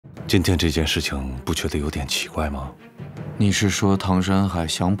今天这件事情不觉得有点奇怪吗？你是说唐山海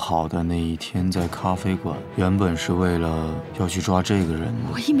想跑的那一天在咖啡馆，原本是为了要去抓这个人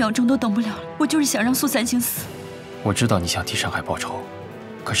吗？我1秒钟都等不了了，我就是想让苏三星死。我知道你想替上海报仇，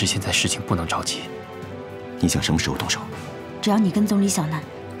可是现在事情不能着急。你想什么时候动手？只要你跟踪李小楠，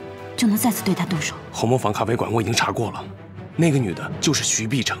就能再次对他动手。红磨坊咖啡馆我已经查过了，那个女的就是徐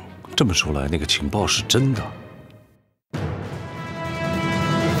碧城。这么说来，那个情报是真的。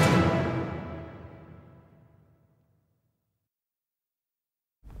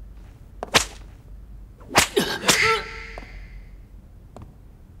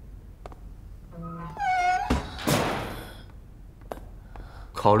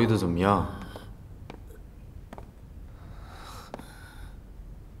 考虑的怎么样？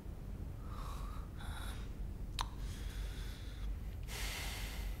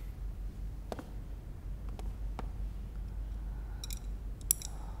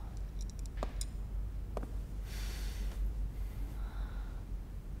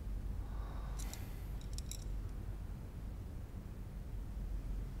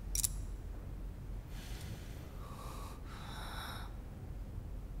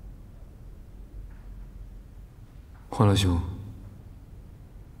欢乐兄，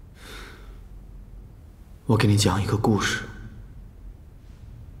我给你讲一个故事。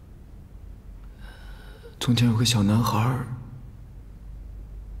从前有个小男孩，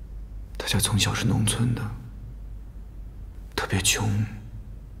他家从小是农村的，特别穷，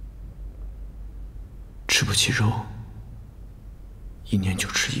吃不起肉，1年就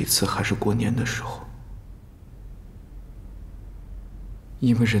吃1次，还是过年的时候。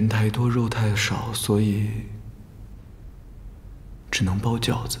因为人太多，肉太少，所以 只能包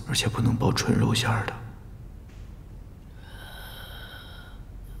饺子，而且不能包纯肉馅儿的。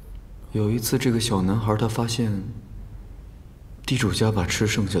有一次，这个小男孩他发现地主家把吃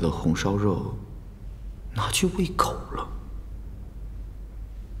剩下的红烧肉拿去喂狗了，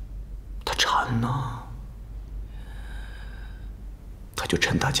他馋呐，他就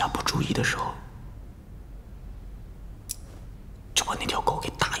趁大家不注意的时候，就把那条狗给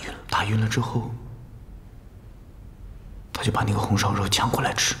打晕了。打晕了之后， 他就把那个红烧肉抢过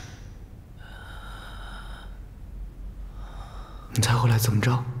来吃，你猜后来怎么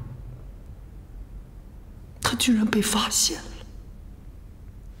着？他居然被发现了。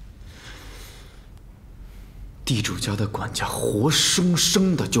地主家的管家活生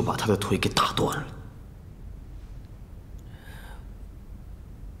生的就把他的腿给打断了。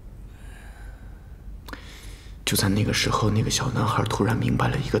就在那个时候，那个小男孩突然明白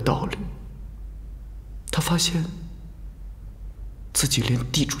了一个道理，他发现 自己连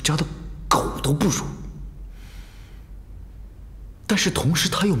地主家的狗都不如，但是同时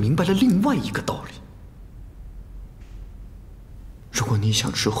他又明白了另外一个道理：如果你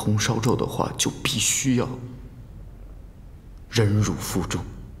想吃红烧肉的话，就必须要忍辱负重，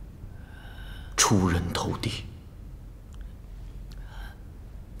出人头地，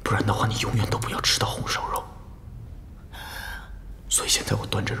不然的话，你永远都不要吃到红烧肉。所以现在我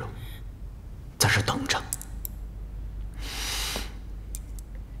端着肉，在这等着。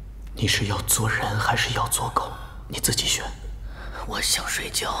 你是要做人还是要做狗？你自己选。我想睡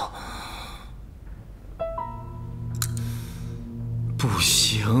觉。不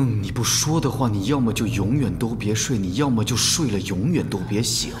行，你不说的话，你要么就永远都别睡，你要么就睡了永远都别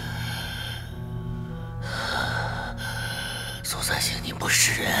醒。苏三星，你不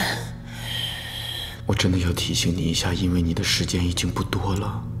是人。我真的要提醒你一下，因为你的时间已经不多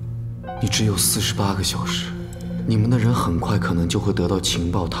了，你只有48个小时。 你们的人很快可能就会得到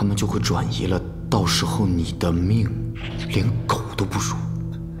情报，他们就会转移了。到时候你的命连狗都不如。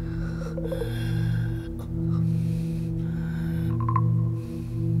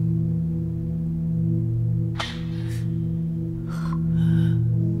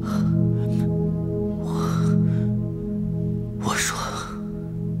我说，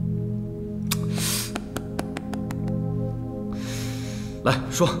来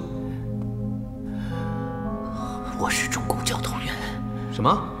说。 我是中共教头员。什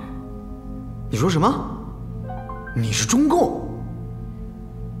么？你说什么？你是中共？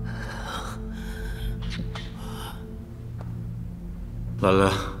来来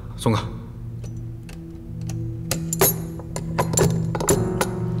来，松开。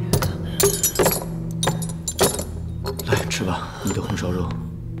来吃吧，你的红烧肉。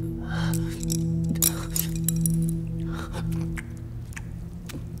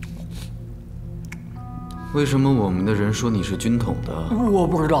 为什么我们的人说你是军统的？我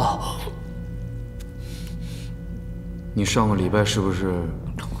不知道。你上个礼拜是不是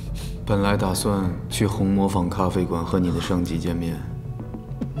本来打算去红磨坊咖啡馆和你的上级见面？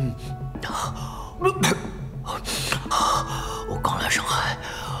我刚来上海，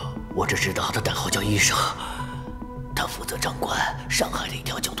我只知道他的代号叫医生，他负责掌管上海的一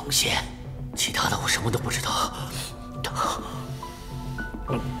条交通线，其他的我什么都不知道。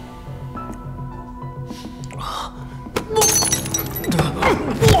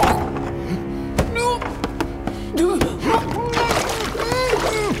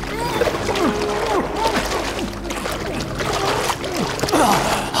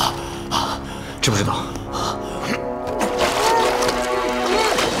知不知道？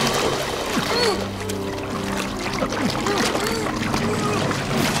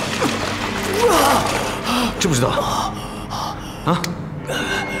知不知道？啊？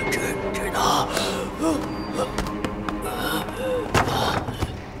知道。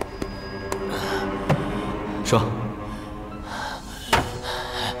说。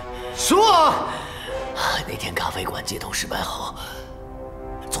说。那天咖啡馆接通失败后，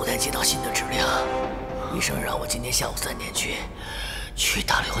昨天接到新的指令，医生让我今天下午3点去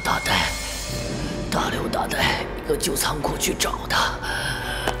大刘大带一个旧仓库去找他。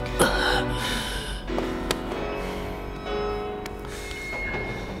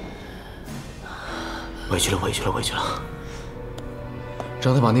委屈了！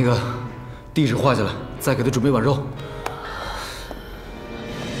让他把那个地址画下来，再给他准备碗肉。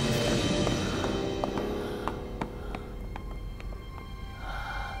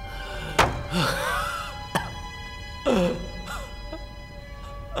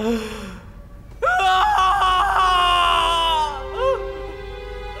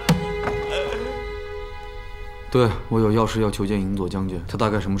对，我有要事要求见营佐将军，他大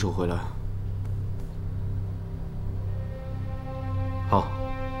概什么时候回来？好，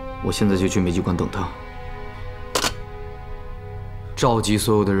我现在就去梅机关等他。召集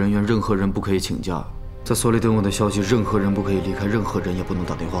所有的人员，任何人不可以请假。在所里等我的消息，任何人不可以离开，任何人也不能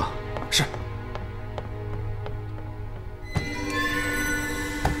打电话。是。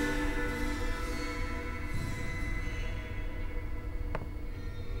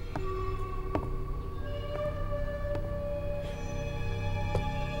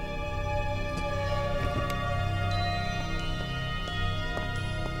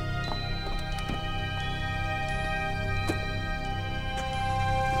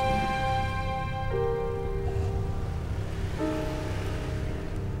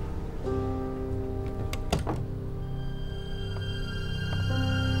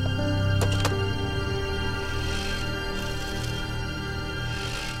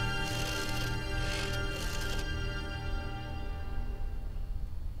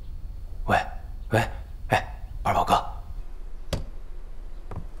二宝哥，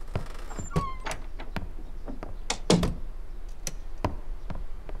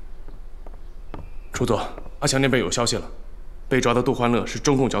处座，阿强那边有消息了，被抓的杜欢乐是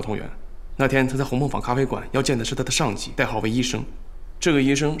中共交通员。那天他在红磨坊咖啡馆要见的是他的上级，代号为医生。这个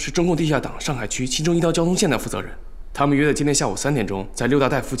医生是中共地下党上海区其中一条交通线的负责人。他们约在今天下午3点钟，在六大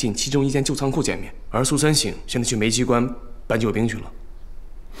带附近其中一间旧仓库见面。而苏三省现在去梅机关搬救兵去了。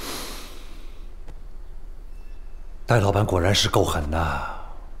戴老板果然是够狠呐，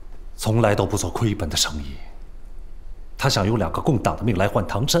从来都不做亏本的生意。他想用2个共党的命来换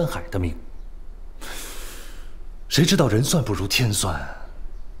唐山海的命，谁知道人算不如天算，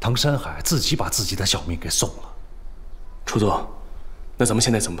唐山海自己把自己的小命给送了。处座，那咱们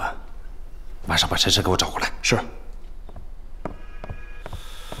现在怎么办？马上把陈深给我找过来。是。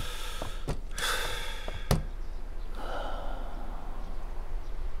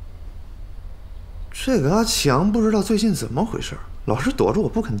这个阿强不知道最近怎么回事，老是躲着我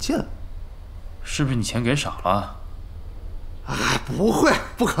不肯见。是不是你钱给少了？哎，不会，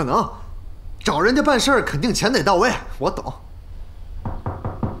不可能，找人家办事儿肯定钱得到位，我懂。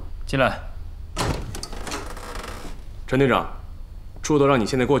进来。陈队长，处都让你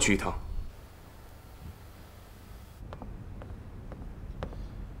现在过去一趟。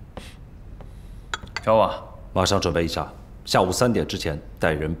找我？马上准备一下，下午3点之前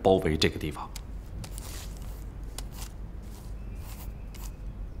带人包围这个地方。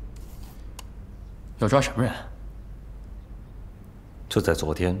要抓什么人？就在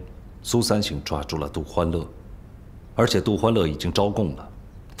昨天，苏三省抓住了杜欢乐，而且杜欢乐已经招供了，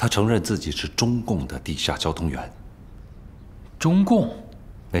他承认自己是中共的地下交通员。中共？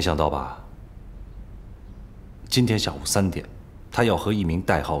没想到吧？今天下午3点，他要和一名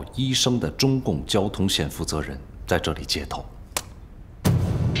代号医生的中共交通线负责人在这里接头。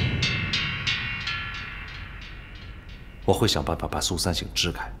我会想办法把苏三省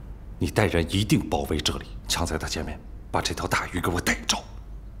支开。你带人一定包围这里，抢在他前面，把这条大鱼给我逮着。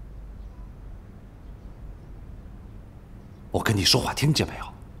我跟你说话，听见没有？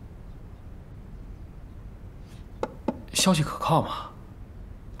消息可靠吗？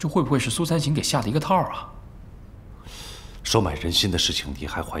这会不会是苏三行给下的一个套啊？收买人心的事情，你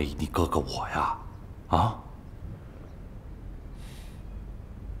还怀疑你哥哥我呀？啊？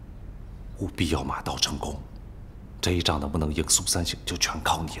务必要马到成功，这一仗能不能赢苏三行，就全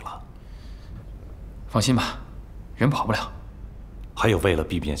靠你了。放心吧，人跑不了。还有，为了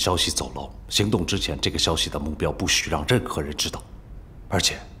避免消息走漏，行动之前，这个消息的目标不许让任何人知道，而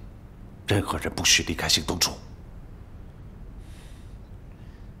且，任何人不许离开行动处。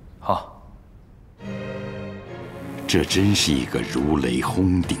好。这真是一个如雷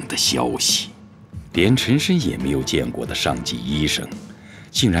轰顶的消息，连陈深也没有见过的上级医生，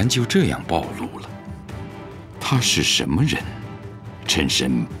竟然就这样暴露了。他是什么人？陈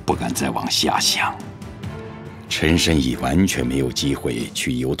深不敢再往下想。陈深已完全没有机会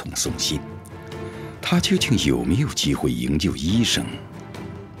去邮筒送信，他究竟有没有机会营救医生？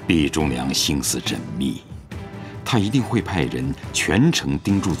毕忠良心思缜密，他一定会派人全程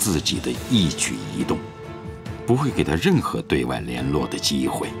盯住自己的一举一动，不会给他任何对外联络的机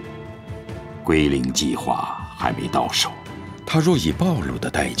会。归零计划还没到手，他若以暴露的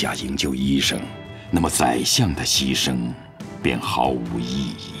代价营救医生，那么宰相的牺牲便毫无意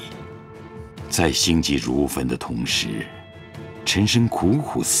义。在心急如焚的同时，陈深苦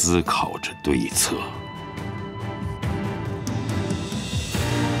苦思考着对策。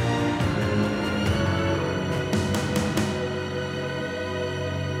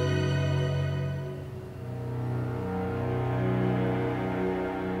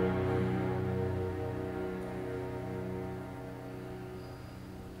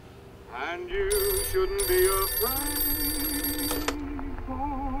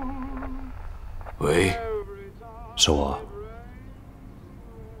喂，是我。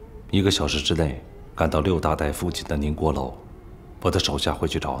1个小时之内赶到6大带附近的宁国楼，我的手下会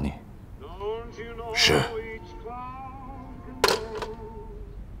去找你。是。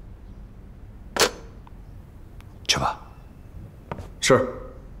去吧。是。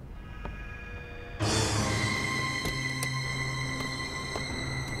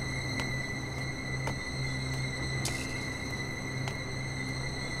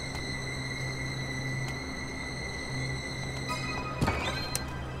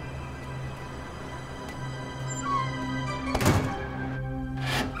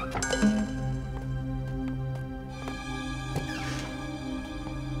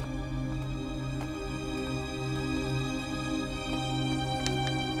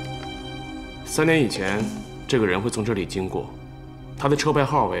3年以前，这个人会从这里经过，他的车牌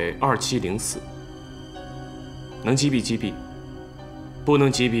号为2704。能击毙击毙，不能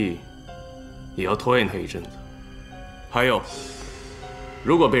击毙，也要拖延他一阵子。还有，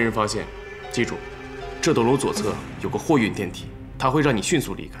如果被人发现，记住，这栋楼左侧有个货运电梯，它会让你迅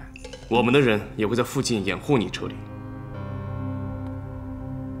速离开，我们的人也会在附近掩护你撤离。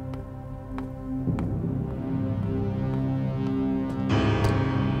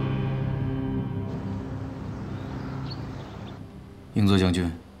英泽将军，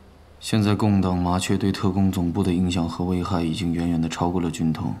现在共党麻雀对特工总部的影响和危害已经远远地超过了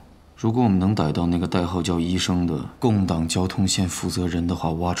军统。如果我们能逮到那个代号叫医生的共党交通线负责人的话，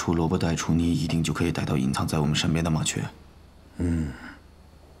挖出萝卜带出泥，一定就可以逮到隐藏在我们身边的麻雀。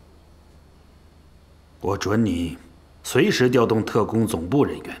我准你随时调动特工总部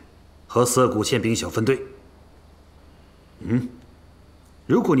人员和涩谷宪兵小分队。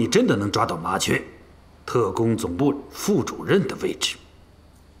如果你真的能抓到麻雀，特工总部副主任的位置，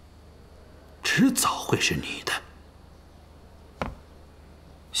迟早会是你的。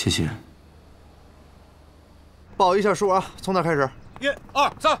谢谢。报一下数啊，从哪开始？1、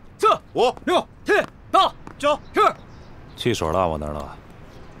2、3、4、5、6、7、8、9、10。汽水落我那儿了。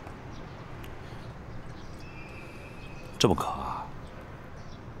这么渴啊？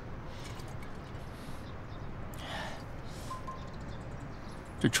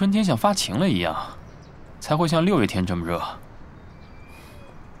这春天像发情了一样，才会像6月天这么热。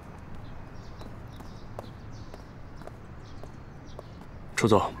楚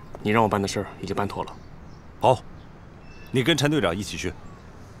总，你让我办的事儿已经办妥了。好，你跟陈队长一起去。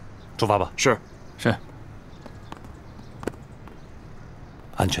出发吧。是。是。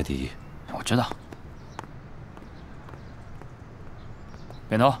安全第一。我知道。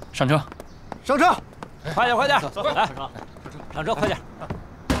扁头，上车。上车。快点，快点，来，上车，快点。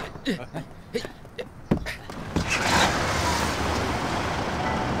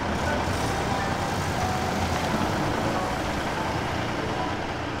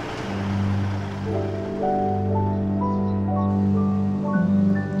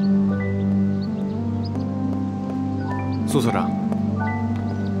苏所长，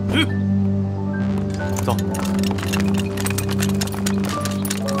走。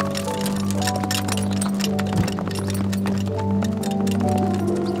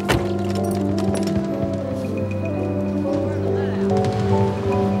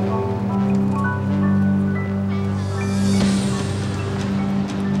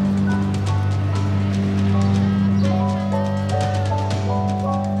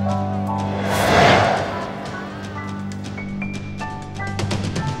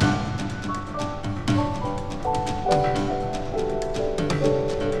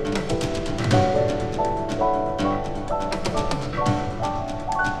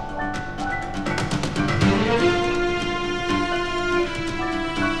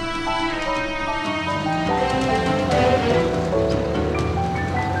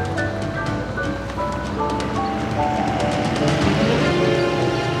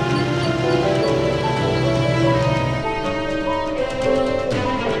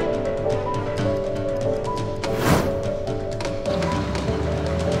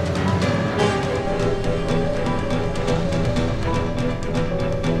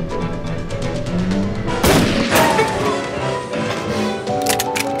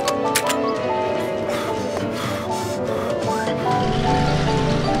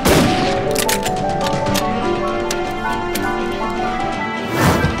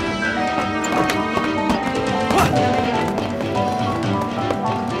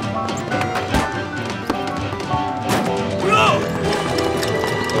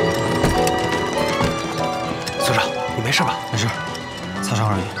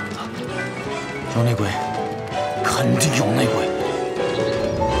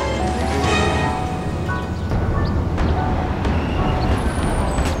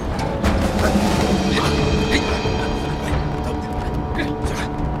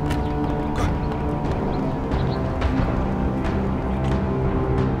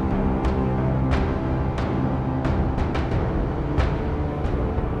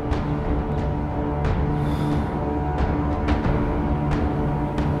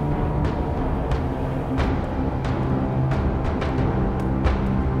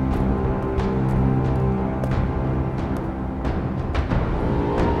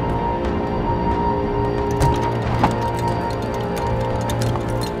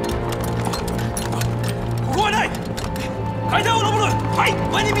はい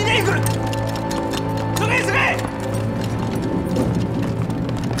ワニ見ていく急げ急げ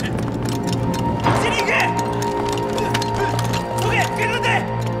走り行け急げ下なんで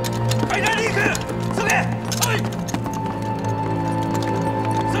階段に行く急げはい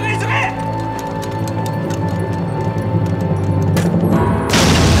急げ急げ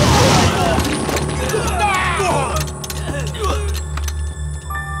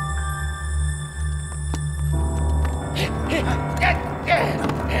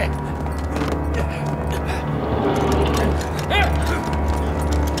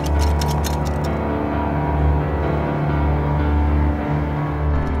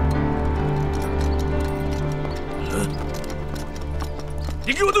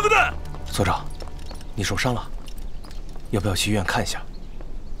所长，你受伤了，要不要去医院看一下？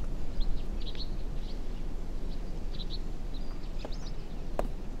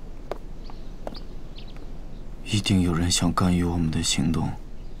一定有人想干预我们的行动。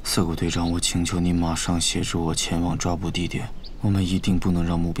涩谷队长，我请求你马上协助我前往抓捕地点，我们一定不能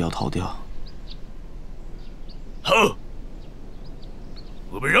让目标逃掉。好，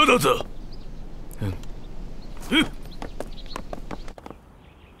我们让他走。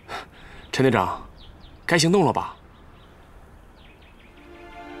陈队长，该行动了吧？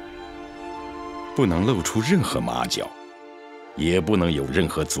不能露出任何马脚，也不能有任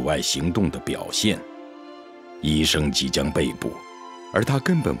何阻碍行动的表现。医生即将被捕，而他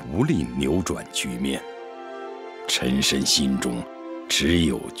根本无力扭转局面。陈深心中只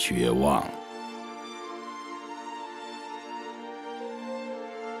有绝望。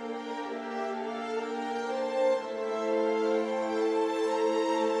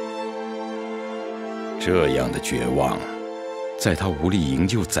这样的绝望，在他无力营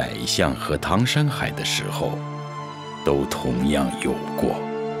救宰相和唐山海的时候，都同样有过。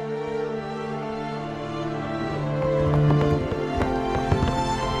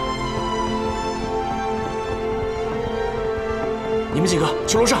你们几个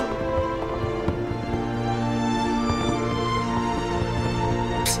去楼上。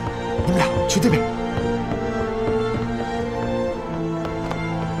你们俩去这边。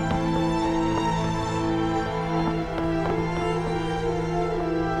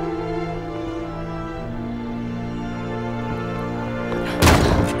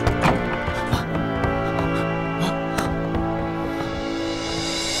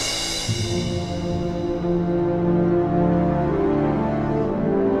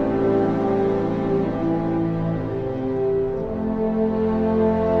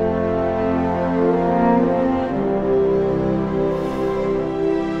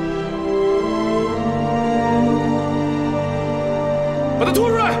把他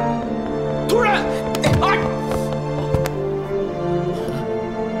拖出来！突然，啊！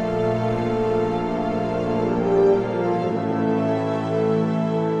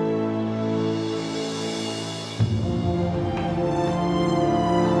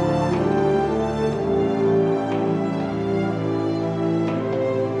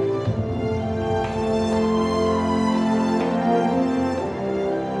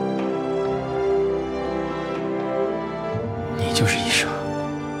你就是医生。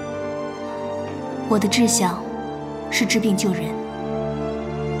我的志向是治病救人。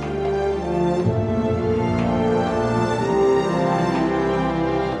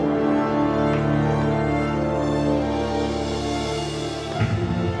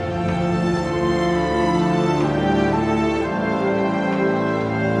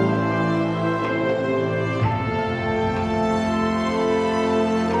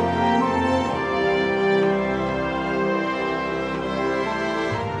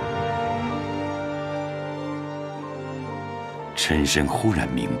陈深忽然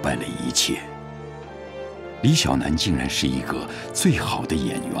明白了一切，李小楠竟然是一个最好的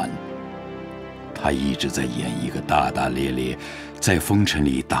演员。她一直在演一个大大咧咧，在风尘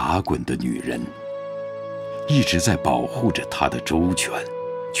里打滚的女人，一直在保护着她的周全，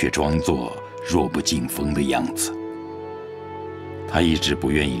却装作弱不禁风的样子。她一直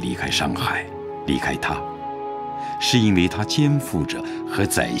不愿意离开上海，离开他，是因为她肩负着和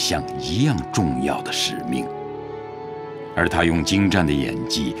宰相一样重要的使命。而他用精湛的演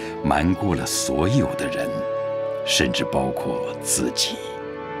技瞒过了所有的人，甚至包括自己。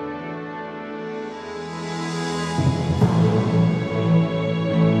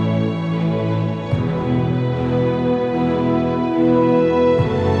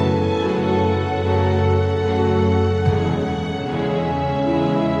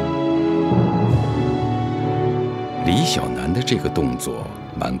李小楠的这个动作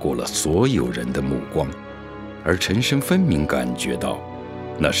瞒过了所有人的目光。而陈深分明感觉到，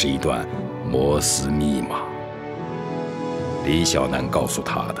那是一段摩斯密码。李小楠告诉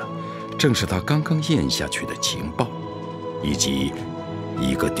他的，正是他刚刚咽下去的情报，以及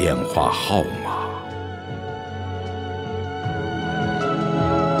一个电话号码。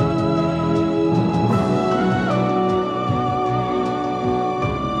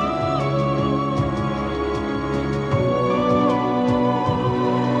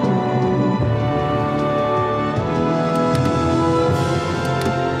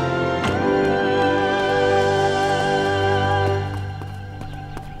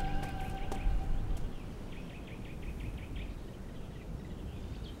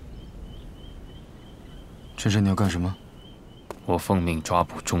陈深，你要干什么？我奉命抓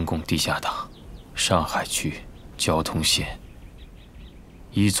捕中共地下党上海区交通线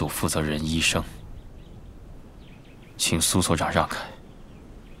一组负责人医生，请苏所长让开。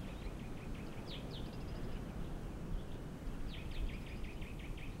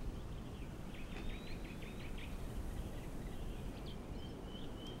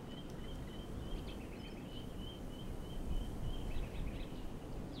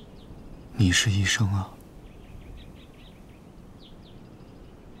你是医生啊？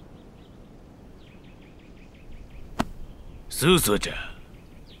苏所长，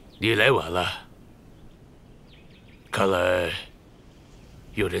你来晚了。看来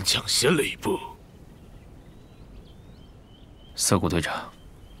有人抢先了一步。涩谷队长，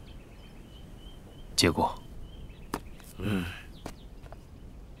结果？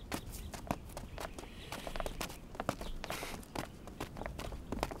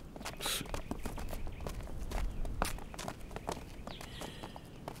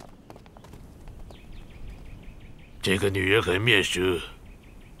这个女人很面熟，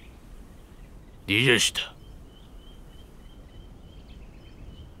你认识她？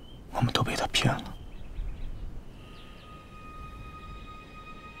我们都被她骗了。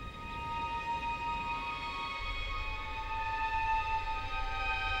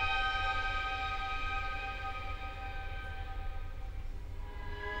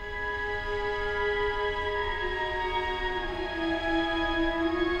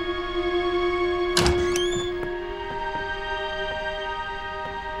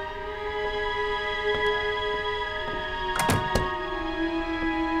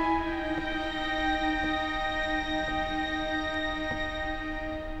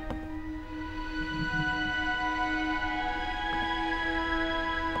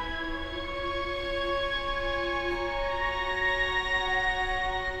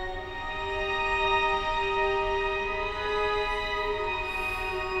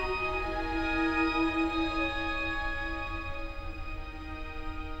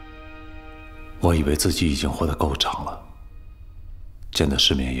我以为自己已经活得够长了，见的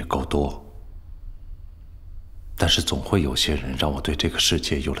世面也够多，但是总会有些人让我对这个世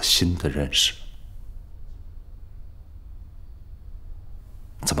界有了新的认识。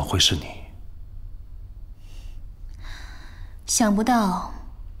怎么会是你？想不到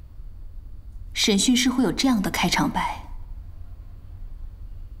审讯室会有这样的开场白。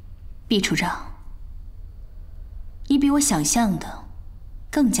毕处长，你比我想象的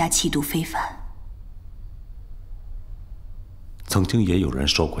更加气度非凡。曾经也有人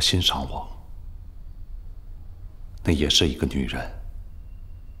说过欣赏我，那也是一个女人。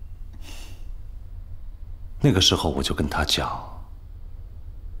那个时候我就跟她讲，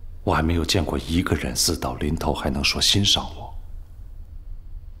我还没有见过一个人死到临头还能说欣赏我。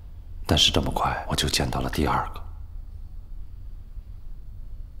但是这么快我就见到了第二个。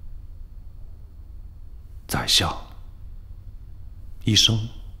宰相、医生，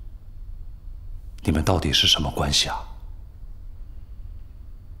你们到底是什么关系啊？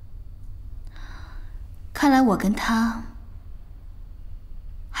看来我跟他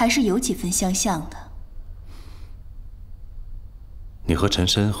还是有几分相像的。你和陈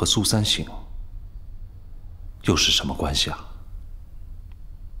深和苏三省又是什么关系啊？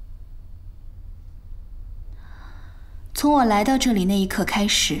从我来到这里那一刻开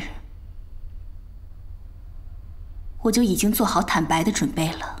始，我就已经做好坦白的准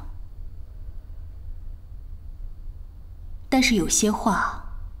备了。但是有些话，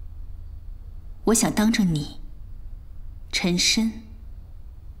我想当着你、陈深，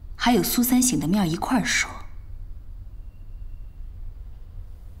还有苏三省的面一块儿说。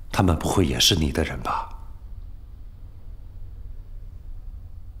他们不会也是你的人吧？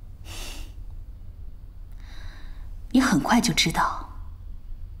你很快就知道。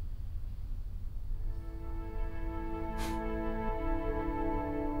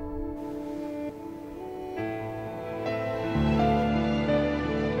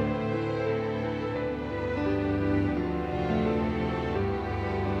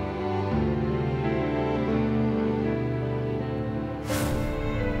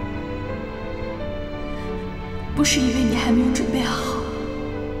不是因为你还没有准备好，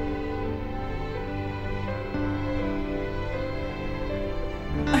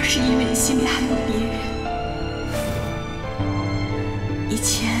而是因为你心里还有别人。以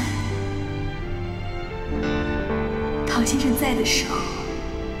前唐先生在的时候，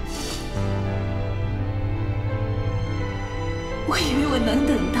我以为我能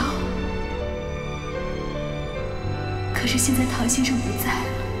等到，可是现在唐先生不在了，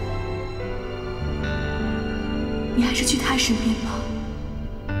你还是去他身边吧。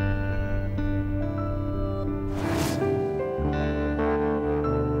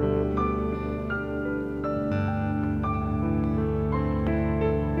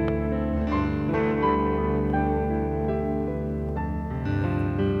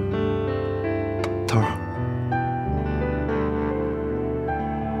头儿，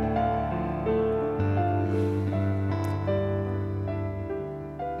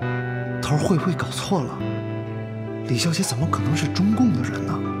头儿会不会搞错了？李小姐怎么可能是中共的人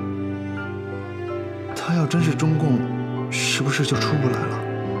呢？她要真是中共，是不是就出不来了？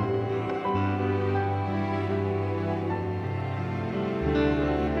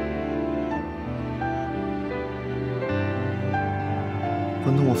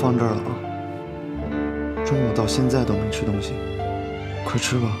馄饨我放这儿了啊。中午到现在都没吃东西，快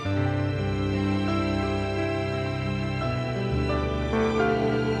吃吧。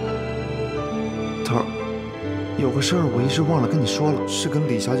头儿，有个事儿我一直忘了跟你说了，是跟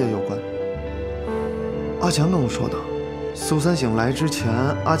李小姐有关。阿强跟我说的，苏三省来之前，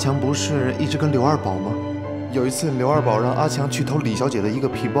阿强不是一直跟刘二宝吗？有一次刘二宝让阿强去偷李小姐的一个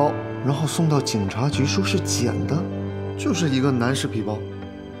皮包，然后送到警察局，说是捡的，就是一个男士皮包。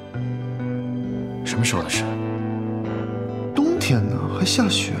什么时候的事？冬天呢，还下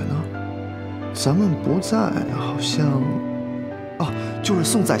雪呢。咱们不在，好像……哦，就是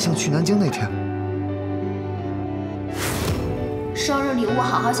送宰相去南京那天。生日礼物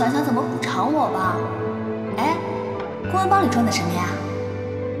好好想想怎么补偿我吧。哎，公文包里装的什么呀？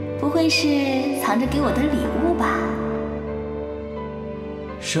不会是藏着给我的礼物吧？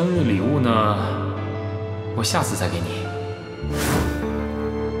生日礼物呢？我下次再给你。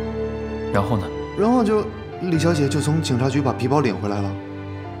然后呢？然后就李小姐就从警察局把皮包领回来了。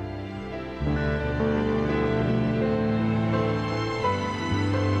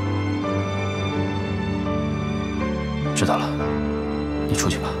知道了，你出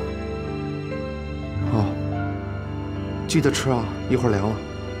去吧。好，记得吃啊，一会儿凉了。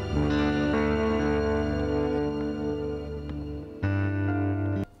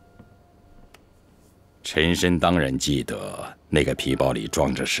陈深当然记得那个皮包里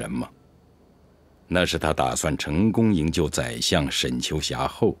装着什么。那是他打算成功营救宰相沈秋霞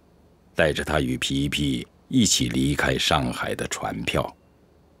后，带着他与皮皮一起离开上海的船票。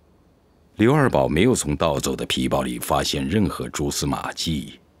刘二宝没有从盗走的皮包里发现任何蛛丝马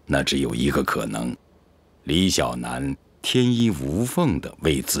迹，那只有一个可能：李小男天衣无缝地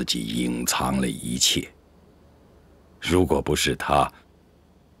为自己隐藏了一切。如果不是他，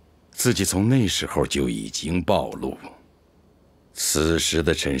自己从那时候就已经暴露。此时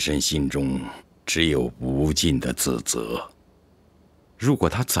的陈深心中只有无尽的自责。如果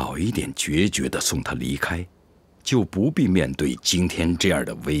他早一点决绝地送他离开，就不必面对今天这样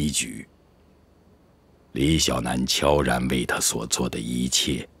的危局。李小男悄然为他所做的一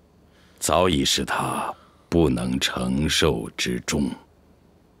切，早已是他不能承受之重。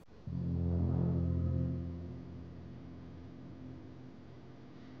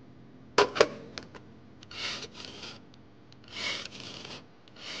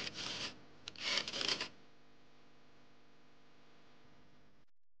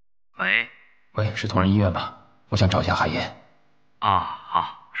喂，喂，是同仁医院吧？我想找一下海燕。啊，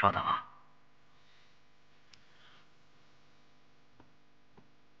好，稍等啊。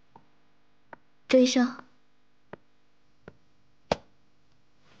周医生，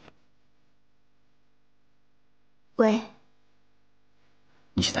喂，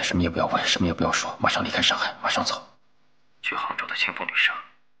你现在什么也不要问，什么也不要说，马上离开上海，马上走，去杭州的清风旅社。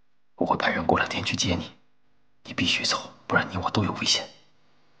我会派人过2天去接你，你必须走，不然你我都有危险。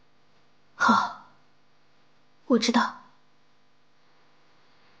好，我知道。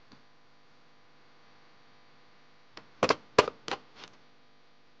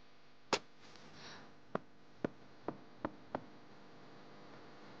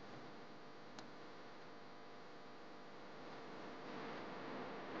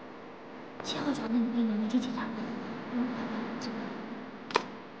7号桥那个病人离地铁站，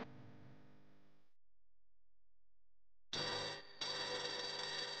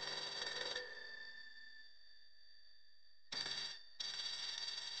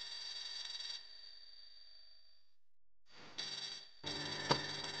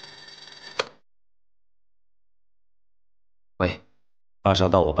马上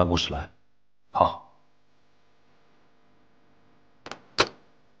到我办公室来。好。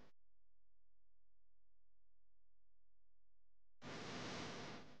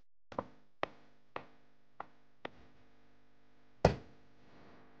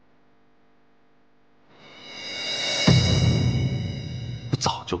我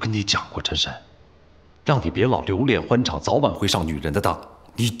早就跟你讲过，陈深，让你别老流连欢场，早晚会上女人的当。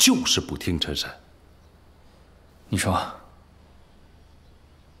你就是不听，陈深。你说，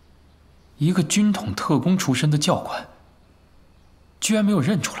一个军统特工出身的教官，居然没有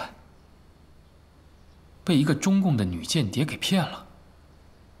认出来，被一个中共的女间谍给骗了。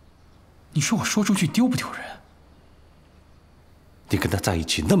你说我说出去丢不丢人？你跟他在一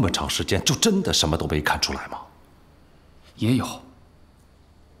起那么长时间，就真的什么都没看出来吗？也有。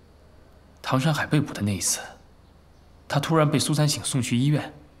唐山海被捕的那一次，他突然被苏三省送去医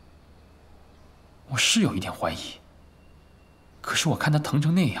院，我是有一点怀疑。可是我看他疼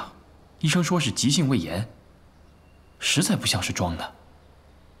成那样，医生说是急性胃炎，实在不像是装的。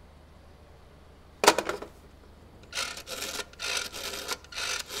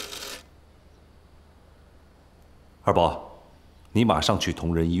二宝，你马上去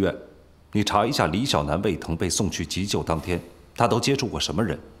同仁医院，你查一下李小楠胃疼被送去急救当天，他都接触过什么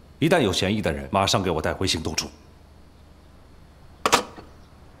人？一旦有嫌疑的人，马上给我带回行动处。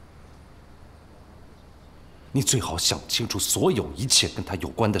你最好想清楚所有一切跟他有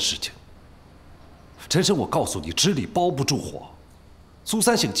关的事情。陈深，我告诉你，纸里包不住火。苏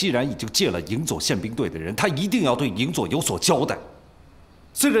三省既然已经借了营佐宪兵队的人，他一定要对营佐有所交代。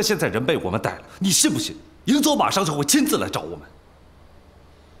虽然现在人被我们逮了，你信不信？营佐马上就会亲自来找我们。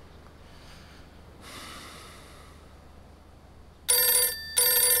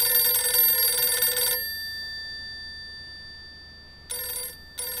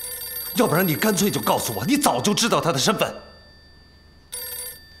要不然你干脆就告诉我，你早就知道他的身份。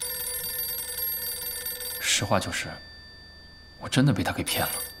实话就是，我真的被他给骗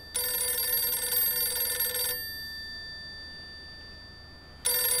了。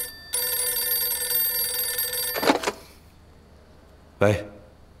喂，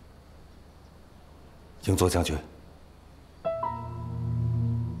营佐将军。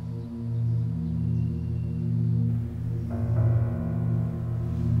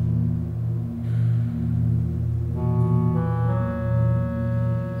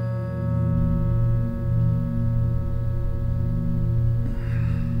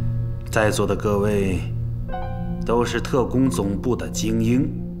在座的各位都是特工总部的精英，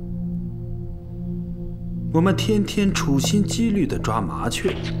我们天天处心积虑地抓麻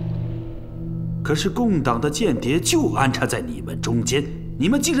雀，可是共党的间谍就安插在你们中间，你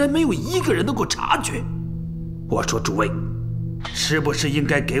们竟然没有一个人能够察觉。我说诸位，是不是应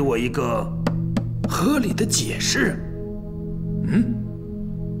该给我一个合理的解释？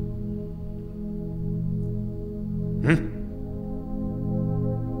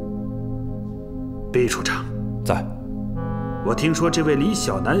毕处长，在。我听说这位李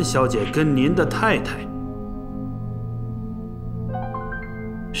小楠小姐跟您的太太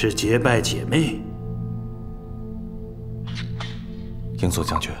是结拜姐妹。营佐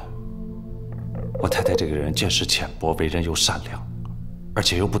将军，我太太这个人见识浅薄，为人又善良，而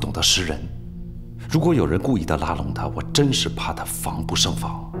且又不懂得识人。如果有人故意的拉拢她，我真是怕她防不胜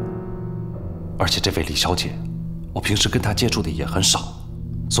防。而且这位李小姐，我平时跟她接触的也很少，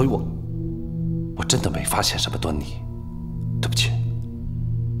所以我真的没发现什么端倪，对不起。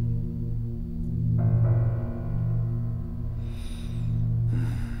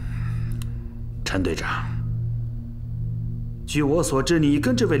陈队长，据我所知，你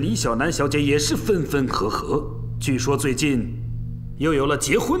跟这位李小楠小姐也是分分合合，据说最近又有了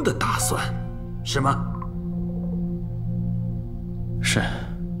结婚的打算，是吗？是，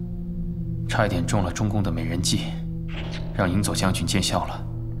差一点中了中共的美人计，让营佐将军见笑了。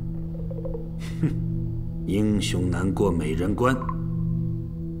英雄难过美人关。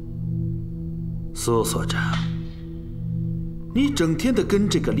苏所长，你整天的跟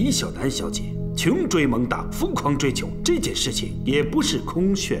这个李小楠小姐穷追猛打，疯狂追求，这件事情也不是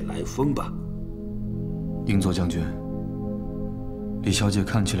空穴来风吧？营佐将军，李小姐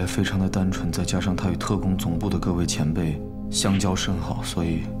看起来非常的单纯，再加上她与特工总部的各位前辈相交甚好，所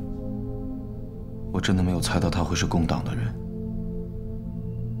以我真的没有猜到她会是共党的人。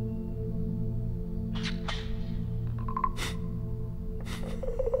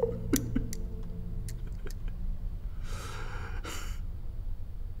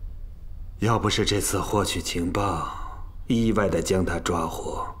要不是这次获取情报，意外的将他抓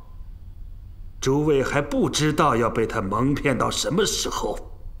获，诸位还不知道要被他蒙骗到什么时候。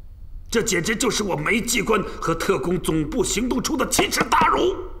这简直就是我梅机关和特工总部行动处的奇耻大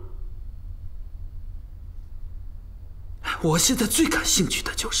辱！我现在最感兴趣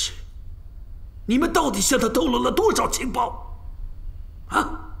的就是，你们到底向他透露了多少情报？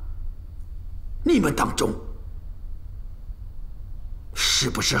啊？你们当中是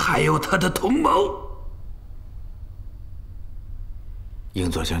不是还有他的同谋？应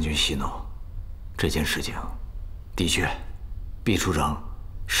佐将军息怒，这件事情的确，毕处长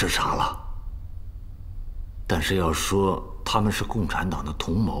视察了。但是要说他们是共产党的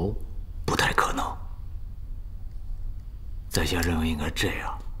同谋，不太可能。在下认为应该这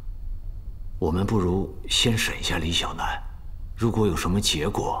样，我们不如先审一下李小楠，如果有什么结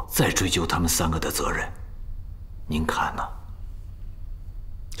果，再追究他们3个的责任。您看呢？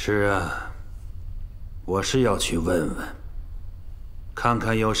是啊，我是要去问问，看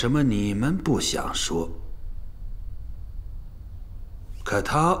看有什么你们不想说，可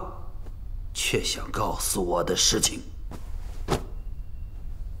他却想告诉我的事情。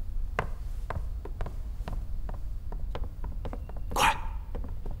快！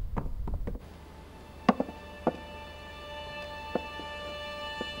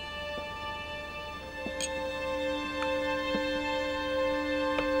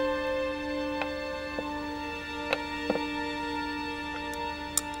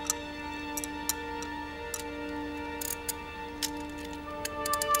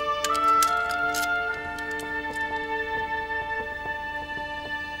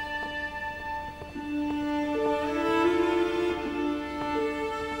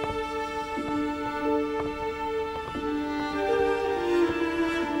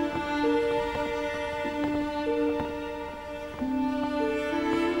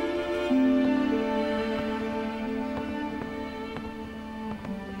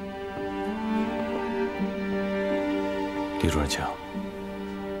李主任，请。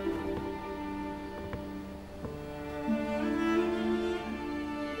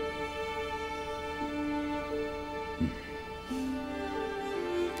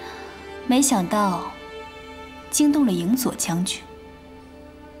没想到惊动了营佐将军，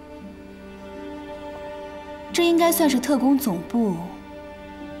这应该算是特工总部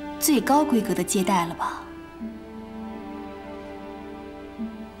最高规格的接待了吧？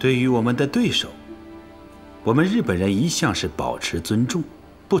对于我们的对手，我们日本人一向是保持尊重，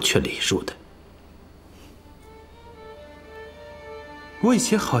不缺礼数的。我以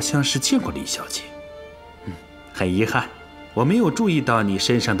前好像是见过李小姐，很遗憾，我没有注意到你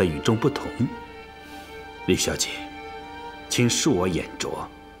身上的与众不同。李小姐，请恕我眼拙。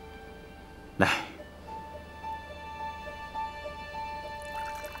来，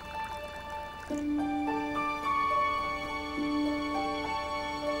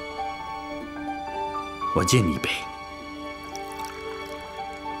我敬你一杯，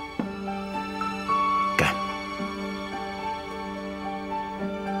干！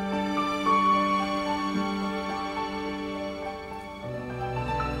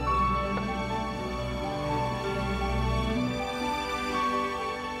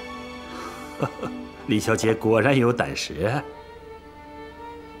李小姐果然有胆识啊，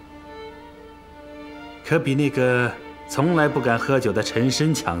可比那个从来不敢喝酒的陈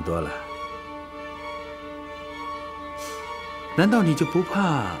深强多了。难道你就不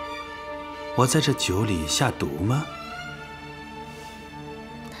怕我在这酒里下毒吗？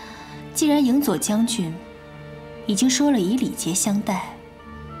既然营佐将军已经说了以礼节相待，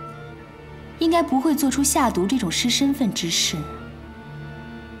应该不会做出下毒这种失身份之事。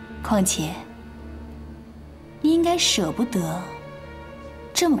况且，你应该舍不得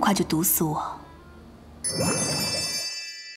这么快就毒死我。